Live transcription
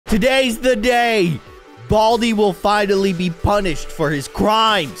Today's the day. Baldi will finally be punished for his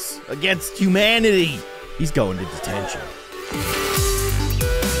crimes against humanity. He's going to detention.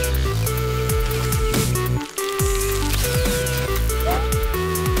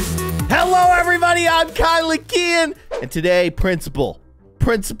 Hello, everybody. I'm Keyin, and today, Principal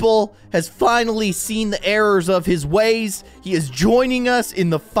has finally seen the errors of his ways. He is joining us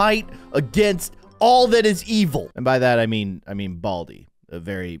in the fight against all that is evil. And by that, I mean Baldi, a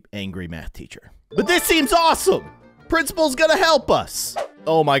very angry math teacher. But this seems awesome. Principal's gonna help us.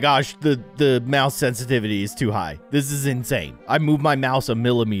 Oh my gosh, the mouse sensitivity is too high. This is insane. I move my mouse a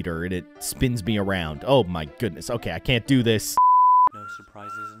millimeter and it spins me around. Oh my goodness. Okay, I can't do this. No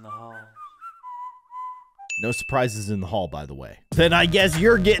surprises in the hall. No surprises in the hall, by the way. Then I guess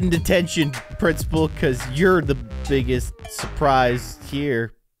you're getting detention, Principal, because you're the biggest surprise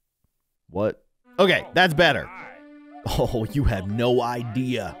here. What? Okay, that's better. Oh, you have no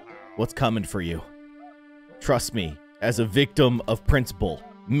idea what's coming for you. Trust me, as a victim of Principal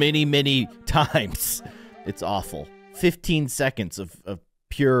many, many times, it's awful. 15 seconds of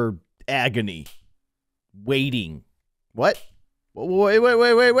pure agony. Waiting. What? Wait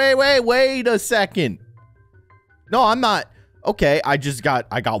a second. No, I'm not. Okay, I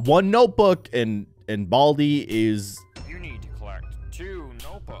got one notebook and Baldi is... You need to collect 2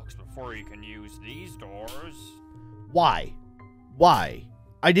 notebooks before you can use these doors. Why? Why?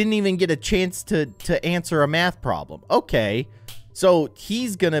 I didn't even get a chance to answer a math problem. Okay, so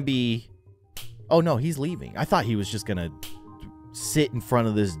he's gonna be... Oh no, he's leaving. I thought he was just gonna sit in front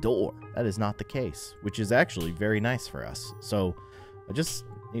of this door. That is not the case, which is actually very nice for us. So I just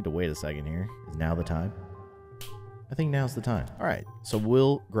need to wait a second here. Is now the time? I think now's the time. All right, so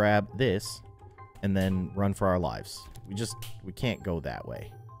we'll grab this and then run for our lives. We can't go that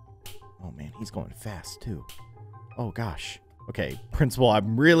way. Oh man, he's going fast too. Oh gosh. Okay, Principal,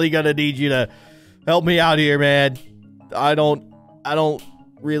 I'm really gonna need you to help me out here, man. I don't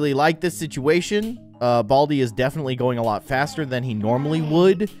really like this situation. Baldi is definitely going a lot faster than he normally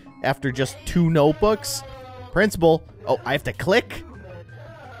would after just 2 notebooks. Principal, oh, I have to click?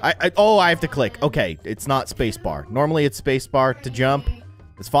 I have to click. Okay, it's not spacebar. Normally it's spacebar to jump.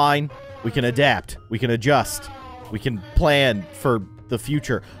 It's fine. We can adapt. We can adjust. We can plan for the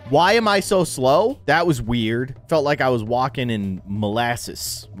future. Why am I so slow? That was weird. Felt like I was walking in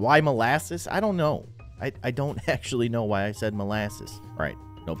molasses. Why molasses? I don't know. I don't actually know why I said molasses. All right,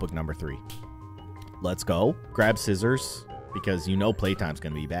 notebook number 3. Let's go. Grab scissors because you know playtime's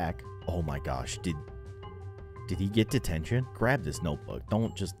gonna be back. Oh my gosh, did he get detention? Grab this notebook.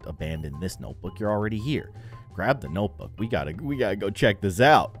 Don't just abandon this notebook. You're already here. Grab the notebook. We gotta go check this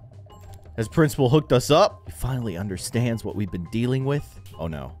out. Has Principal hooked us up? He finally understands what we've been dealing with. Oh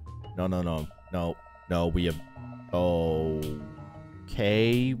no. No, we have...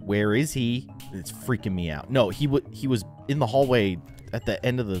 Okay, where is he? It's freaking me out. No, he was in the hallway at the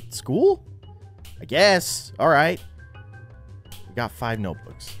end of the school? I guess. All right. We got 5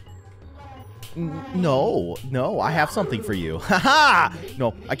 notebooks. No, I have something for you. Haha!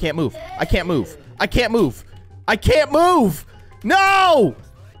 No, I can't move. I can't move. I can't move. I can't move! No!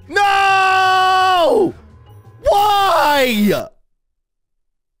 No! Why?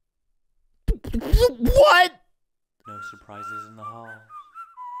 What? No surprises in the hall.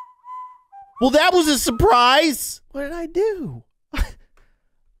 Well, that was a surprise. What did I do?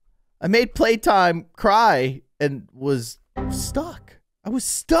 I made playtime cry and was stuck. I was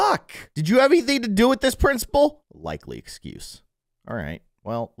stuck. Did you have anything to do with this, Principal? Likely excuse. All right.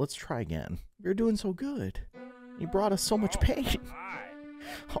 Well, let's try again. You're doing so good. You brought us so much pain.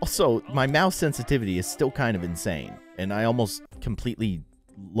 Also, my mouse sensitivity is still kind of insane, and I almost completely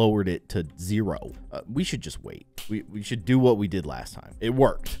lowered it to 0. We should just wait. We should do what we did last time. It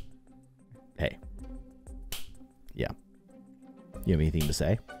worked. Hey. Yeah. You have anything to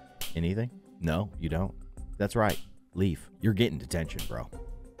say? Anything? No, you don't. That's right. Leave. You're getting detention, bro.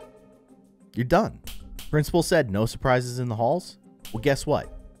 You're done. Principal said no surprises in the halls. Well, guess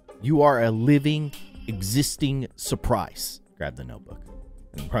what? You are a living, existing surprise. Grab the notebook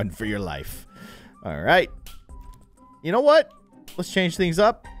and run for your life. All right. You know what? Let's change things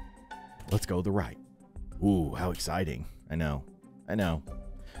up. Let's go to the right. Ooh, how exciting. I know.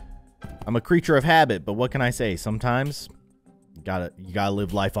 I'm a creature of habit, but what can I say? Sometimes you gotta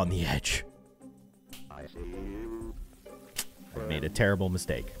live life on the edge. I made a terrible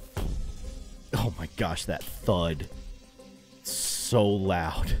mistake. Oh my gosh, that thud. So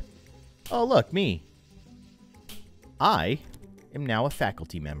loud. Oh, look, me. I am now a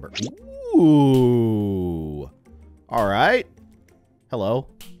faculty member. Ooh. All right. Hello,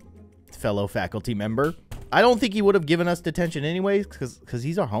 fellow faculty member. I don't think he would have given us detention anyways, because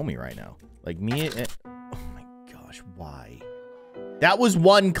he's our homie right now. Like me and... Oh my gosh, why? That was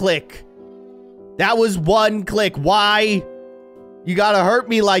one click. That was one click. Why? You gotta hurt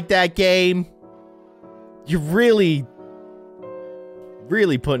me like that, game. You're really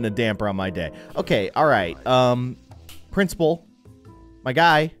putting a damper on my day. Okay, all right. Principal, my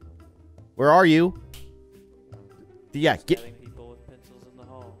guy, where are you? Yeah, get... People with pencils in the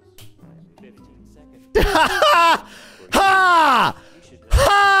halls. 15 seconds. Ha! Ha!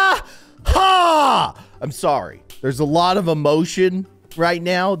 Ha! Ha! I'm sorry. There's a lot of emotion right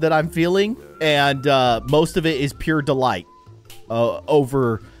now that I'm feeling, and most of it is pure delight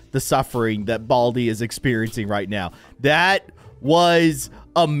over the suffering that Baldi is experiencing right now. That was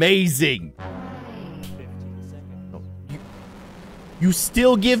amazing. 15 seconds. You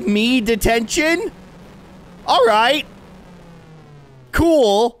still give me detention? All right.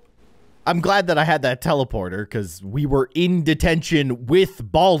 Cool. I'm glad that I had that teleporter because we were in detention with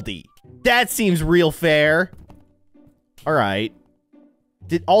Baldi. That seems real fair. All right.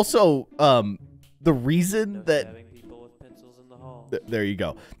 Did also, the reason that... Stabbing people with pencils in the hall. There you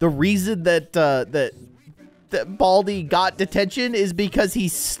go. The reason that, that Baldi got detention is because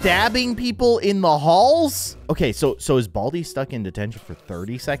he's stabbing people in the halls? Okay, so is Baldi stuck in detention for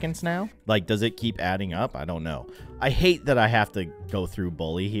 30 seconds now? Like, does it keep adding up? I don't know. I hate that I have to go through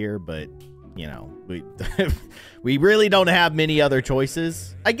Bully here, but, you know, we really don't have many other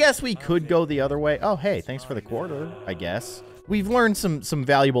choices. I guess we could go the other way. Oh, hey, thanks for the quarter, I guess. We've learned some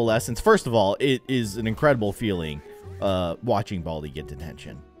valuable lessons. First of all, it is an incredible feeling watching Baldi get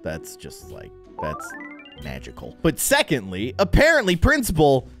detention. That's just like, that's magical. But secondly, apparently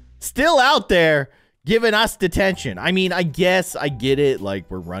Principal still out there giving us detention. I mean, I guess I get it. Like,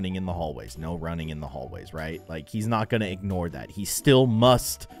 we're running in the hallways. No running in the hallways, right? Like, he's not going to ignore that. He still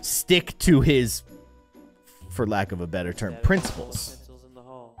must stick to his, for lack of a better term, principles. Pencils in the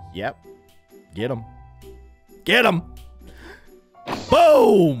halls. Yep. Get him. Get him.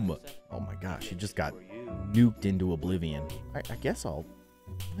 Boom! Oh my gosh, he just got nuked into oblivion. I guess I'll...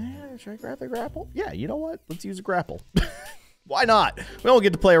 should I grab the grapple? Yeah, you know what? Let's use a grapple. Why not? We don't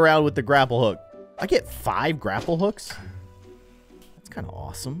get to play around with the grapple hook. I get 5 grapple hooks? That's kind of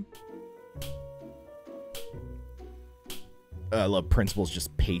awesome. I love Principal's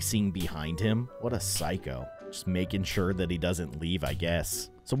just pacing behind him. What a psycho. Just making sure that he doesn't leave, I guess.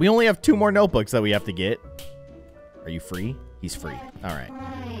 So we only have 2 more notebooks that we have to get. Are you free? He's free. All right.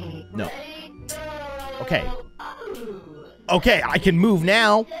 No. Okay. Okay, I can move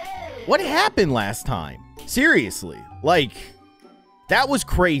now. What happened last time? Seriously. Like, that was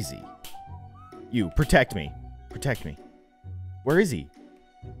crazy. You, protect me. Protect me. Where is he?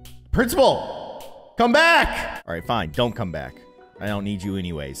 Principal! Come back! All right, fine. Don't come back. I don't need you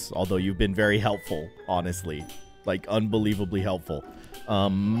anyways. Although you've been very helpful, honestly. Like, unbelievably helpful. I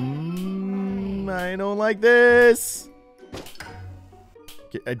don't like this.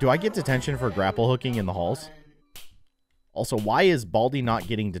 Do I get detention for grapple hooking in the halls? Also, why is Baldi not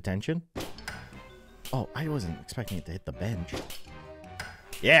getting detention? Oh, I wasn't expecting it to hit the bench.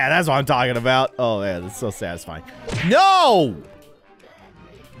 Yeah, that's what I'm talking about. Oh, yeah, that's so satisfying. No!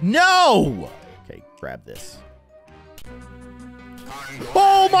 No! Okay, grab this.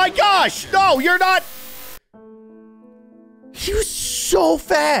 Oh my gosh! No, you're not... He was so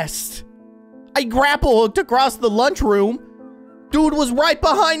fast. I grapple hooked across the lunchroom. Dude was right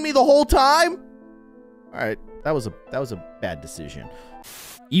behind me the whole time. All right, that was a bad decision.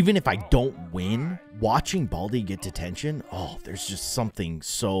 Even if I don't win, watching Baldi get detention, oh, there's just something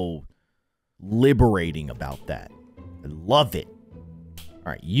so liberating about that. I love it.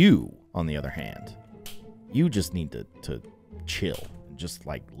 All right, you, on the other hand, you just need to chill and just,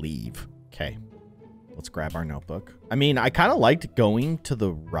 like, leave. Okay, let's grab our notebook. I mean, I kind of liked going to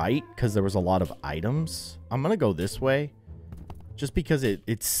the right because there was a lot of items. I'm going to go this way. Just because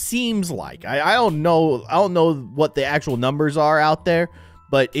it seems like, I don't know what the actual numbers are out there,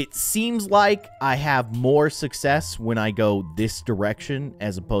 but it seems like I have more success when I go this direction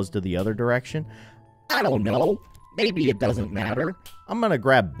as opposed to the other direction. I don't know. Maybe it doesn't matter. I'm going to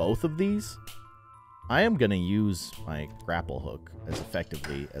grab both of these. I am going to use my grapple hook as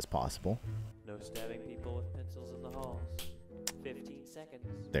effectively as possible. No stabbing people with pencils in the halls. 15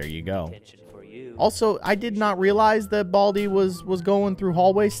 seconds. There you go. Attention for you. Also, I did not realize that Baldi was going through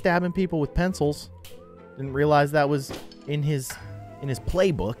hallways stabbing people with pencils. Didn't realize that was in his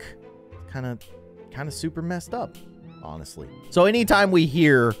playbook. Kind of super messed up, honestly. So anytime we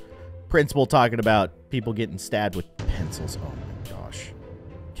hear Principal talking about people getting stabbed with pencils, oh my gosh.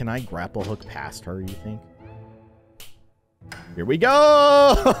 Can I grapple hook past her, you think? Here we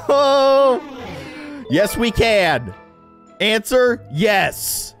go! Yes, we can. Answer,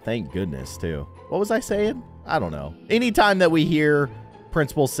 yes. Thank goodness, too. What was I saying? I don't know. Anytime that we hear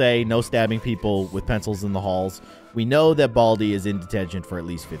principals say no stabbing people with pencils in the halls, we know that Baldi is in detention for at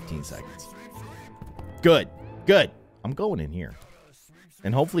least 15 seconds. Good. Good. I'm going in here.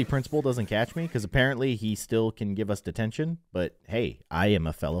 And hopefully principal doesn't catch me, because apparently he still can give us detention. But hey, I am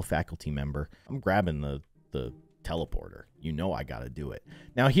a fellow faculty member. I'm grabbing the teleporter. You know I gotta do it.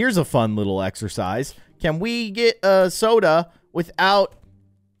 Now here's a fun little exercise. Can we get a soda without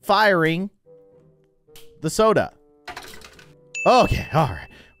firing the soda? Okay, all right.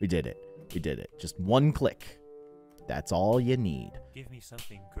 We did it. We did it. Just one click. That's all you need. Give me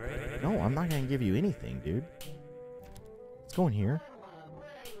something great. No, I'm not gonna give you anything, dude. Let's go in here.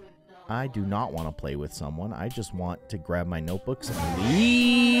 I do not want to play with someone. I just want to grab my notebooks and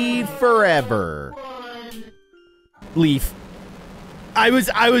leave forever. Leave. I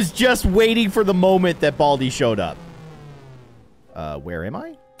was just waiting for the moment that Baldi showed up. Where am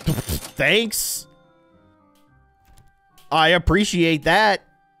I? Thanks. I appreciate that.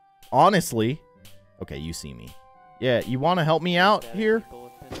 Honestly. Okay, you see me. Yeah, you want to help me out here?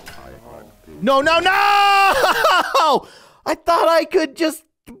 No, no, no! I thought I could just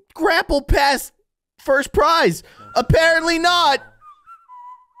grapple past first prize. Apparently not.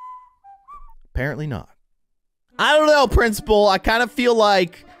 Apparently not. I don't know, principal. I kind of feel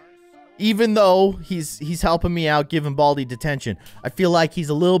like, even though he's helping me out, giving Baldi detention, I feel like he's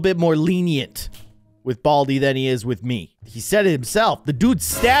a little bit more lenient with Baldi than he is with me. He said it himself. The dude's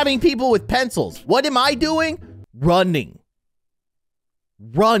stabbing people with pencils. What am I doing? Running.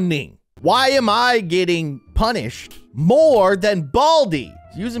 Running. Why am I getting punished more than Baldi?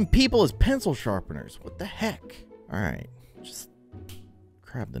 Using people as pencil sharpeners. What the heck? All right. Just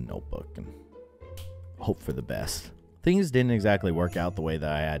grab the notebook and hope for the best. Things didn't exactly work out the way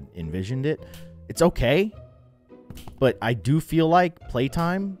that I had envisioned it. It's okay. But I do feel like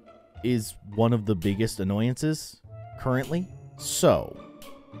playtime is one of the biggest annoyances currently. So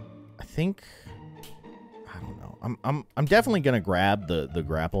I think, I don't know. I'm definitely gonna grab the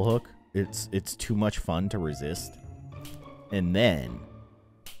grapple hook. It's too much fun to resist. And then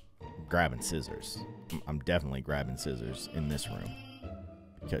grabbing scissors. I'm definitely grabbing scissors in this room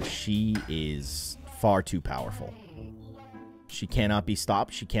because she is far too powerful. She cannot be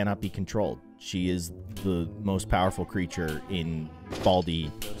stopped. She cannot be controlled. She is the most powerful creature in Baldi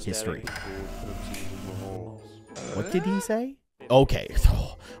history. What did he say? Okay.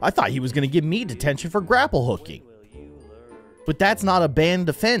 I thought he was going to give me detention for grapple hooking. But that's not a banned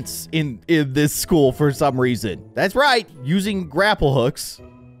offense in this school for some reason. That's right. Using grapple hooks,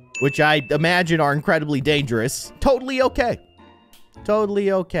 which I imagine are incredibly dangerous. Totally okay.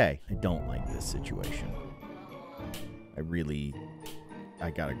 Totally okay. I don't like this situation.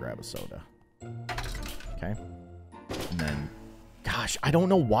 I gotta grab a soda. Okay. And then, gosh, I don't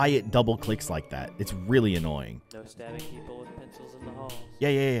know why it double clicks like that. It's really annoying. No stabbing people with pencils in the halls.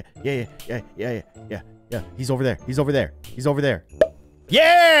 Yeah. He's over there. He's over there. He's over there.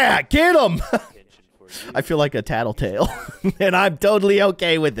 Yeah, get him. I feel like a tattletale, and I'm totally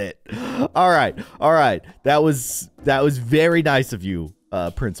okay with it. All right. That was very nice of you,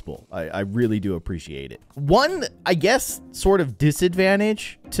 principal. I really do appreciate it. One, I guess, sort of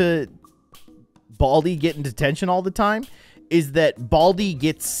disadvantage to Baldi getting detention all the time is that Baldi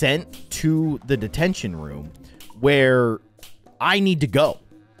gets sent to the detention room where I need to go.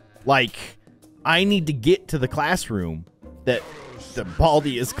 Like, I need to get to the classroom that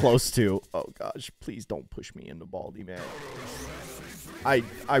Baldi is close to. Oh gosh, please don't push me into Baldi, man. I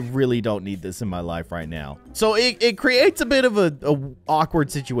really don't need this in my life right now. So it creates a bit of a awkward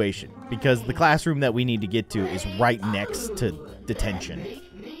situation because the classroom that we need to get to is right next to detention,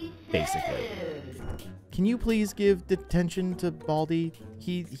 basically. Can you please give detention to Baldi?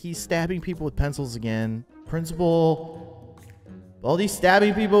 He's stabbing people with pencils again. Principal, Baldi's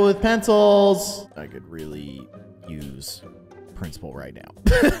stabbing people with pencils. I could really use principal right now.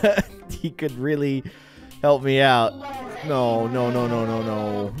 He could really help me out. No,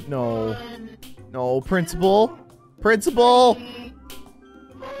 principal.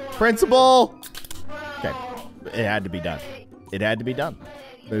 Okay, it had to be done. It had to be done.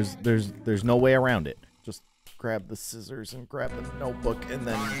 There's no way around it. Just grab the scissors and grab the notebook and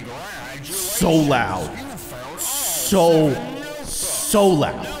then so loud. So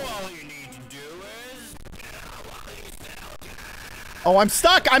loud. Oh, I'm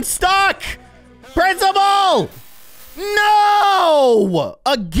stuck! I'm stuck! Principal! No!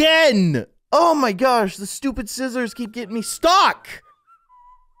 Again! Oh my gosh, the stupid scissors keep getting me stuck!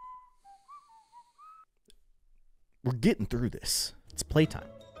 We're getting through this. It's playtime.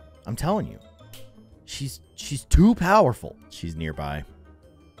 I'm telling you. She's too powerful. She's nearby.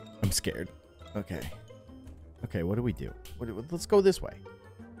 I'm scared. Okay. Okay, what do we do? Let's go this way.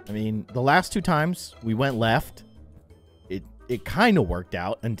 I mean, the last 2 times we went left. It kind of worked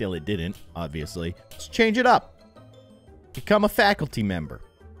out until it didn't, obviously. Let's change it up. Become a faculty member.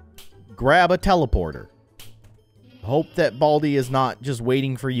 Grab a teleporter. Hope that Baldi is not just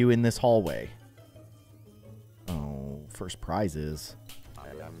waiting for you in this hallway. Oh, first prizes.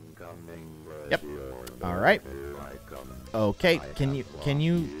 Yep. All right. Okay, can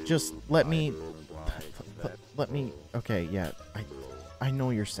you just let me okay, yeah. I know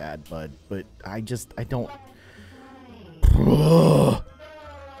you're sad, bud, but I don't. All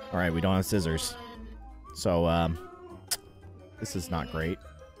right, we don't have scissors. So this is not great.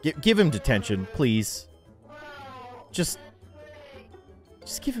 Give him detention, please. Just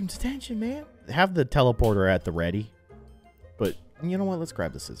give him detention, man. Have the teleporter at the ready. But you know what? Let's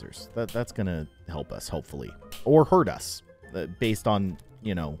grab the scissors. That's gonna help us, hopefully, or hurt us, based on,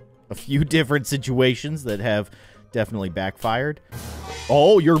 you know, a few different situations that have definitely backfired.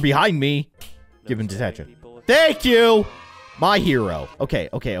 Oh, you're behind me. Give him detention. Thank you, my hero. Okay.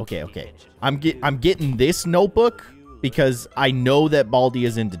 I'm getting this notebook because I know that Baldi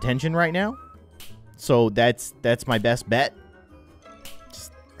is in detention right now. So that's my best bet.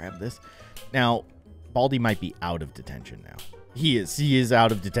 Just grab this. Now, Baldi might be out of detention now. He is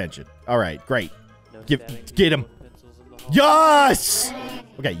out of detention. All right, great. Get him. Yes!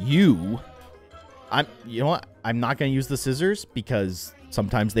 Okay, you know what? I'm not going to use the scissors because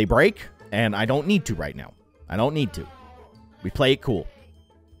sometimes they break and I don't need to right now. I don't need to. We play it cool.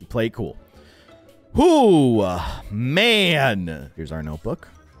 We play it cool. Whoo, man. Here's our notebook.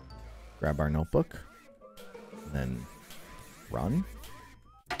 Grab our notebook. And then run.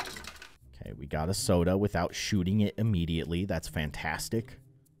 Okay, we got a soda without shooting it immediately. That's fantastic.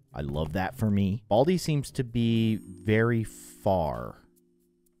 I love that for me. Baldi seems to be very far.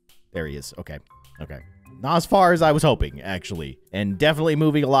 There he is. Okay. Okay. Not as far as I was hoping, actually. And definitely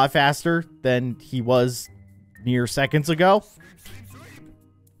moving a lot faster than he was mere seconds ago.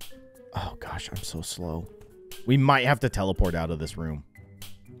 Oh, gosh, I'm so slow. We might have to teleport out of this room.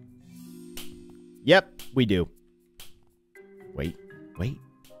 Yep, we do. Wait.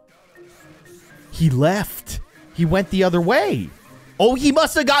 He left. He went the other way. Oh, he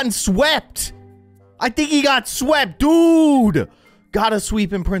must have gotten swept. I think he got swept. Dude. Gotta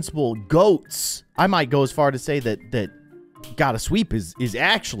sweep in principle. Goats. I might go as far to say that gotta sweep is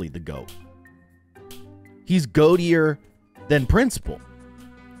actually the goat. He's goatier than principle.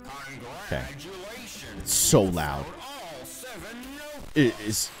 Okay. It's so loud. It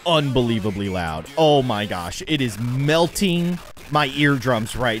is unbelievably loud. Oh my gosh. It is melting my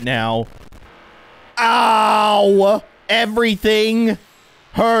eardrums right now. Ow! Everything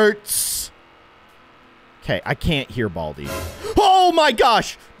hurts. Okay, I can't hear Baldi. Oh my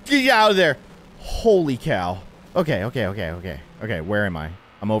gosh! Get out of there. Holy cow. Okay, where am I?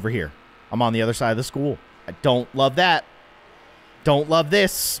 I'm over here. I'm on the other side of the school. I don't love that. Don't love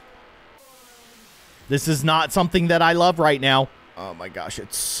this. This is not something that I love right now. Oh my gosh,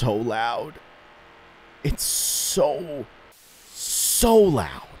 it's so loud. It's so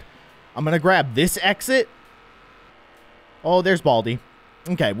loud. I'm gonna grab this exit. Oh, there's Baldi.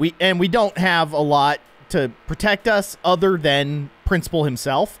 Okay, we don't have a lot to protect us other than Principal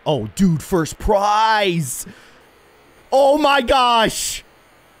himself. Oh, dude, first prize. Oh my gosh.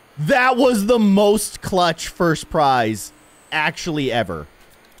 That was the most clutch first prize actually ever.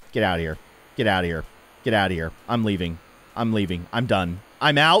 Get out of here. Get out of here. Get out of here. I'm leaving. I'm leaving. I'm done.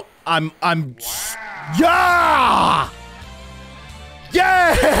 I'm out. I'm yeah!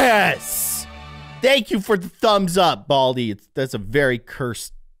 Yes! Thank you for the thumbs up, Baldi. That's a very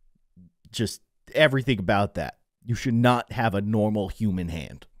cursed, just everything about that. You should not have a normal human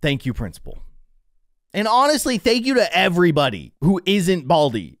hand. Thank you, Principal. And honestly, thank you to everybody who isn't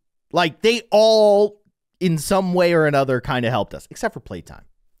Baldi. Like, they all, in some way or another, kind of helped us. Except for Playtime.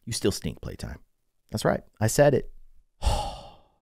 You still stink, Playtime. That's right. I said it.